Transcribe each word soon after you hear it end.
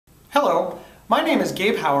Hello, my name is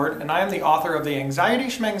Gabe Howard and I am the author of the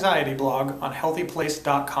Anxiety-Schmanxiety blog on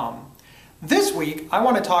healthyplace.com. This week I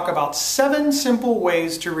want to talk about 7 simple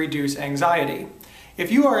ways to reduce anxiety. If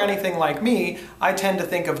you are anything like me, I tend to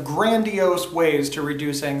think of grandiose ways to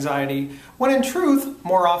reduce anxiety, when in truth,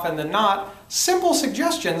 more often than not, simple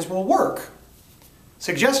suggestions will work.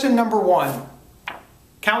 Suggestion number 1,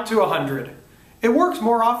 count to 100. It works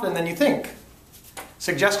more often than you think.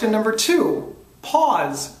 Suggestion number 2,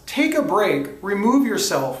 pause, take a break, remove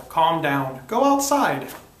yourself, calm down, go outside.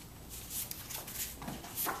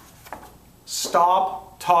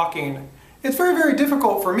 Stop talking. It's very, very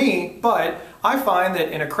difficult for me, but I find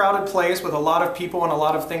that in a crowded place with a lot of people and a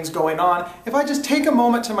lot of things going on, if I just take a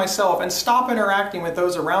moment to myself and stop interacting with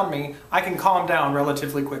those around me, I can calm down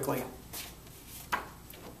relatively quickly.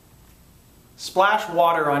 Splash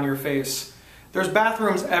water on your face. There's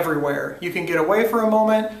bathrooms everywhere. You can get away for a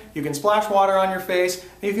moment, you can splash water on your face,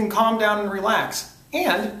 and you can calm down and relax.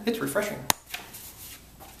 And it's refreshing.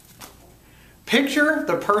 Picture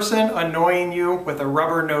the person annoying you with a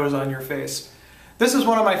rubber nose on your face. This is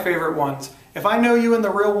one of my favorite ones. If I know you in the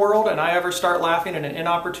real world and I ever start laughing at an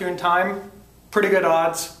inopportune time, pretty good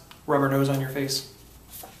odds, rubber nose on your face.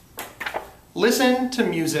 Listen to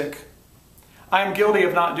music. I am guilty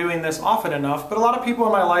of not doing this often enough, but a lot of people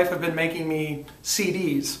in my life have been making me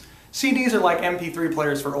CDs. CDs are like MP3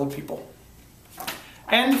 players for old people.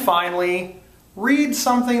 And finally, read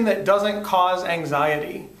something that doesn't cause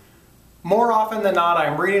anxiety. More often than not,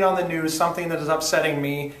 I'm reading on the news something that is upsetting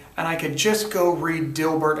me, and I could just go read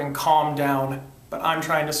Dilbert and calm down, but I'm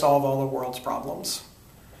trying to solve all the world's problems.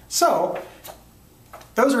 So,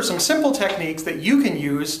 those are some simple techniques that you can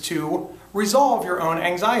use to resolve your own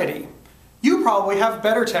anxiety. You probably have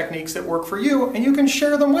better techniques that work for you, and you can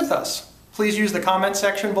share them with us. Please use the comment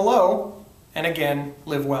section below, and again,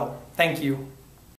 live well. Thank you.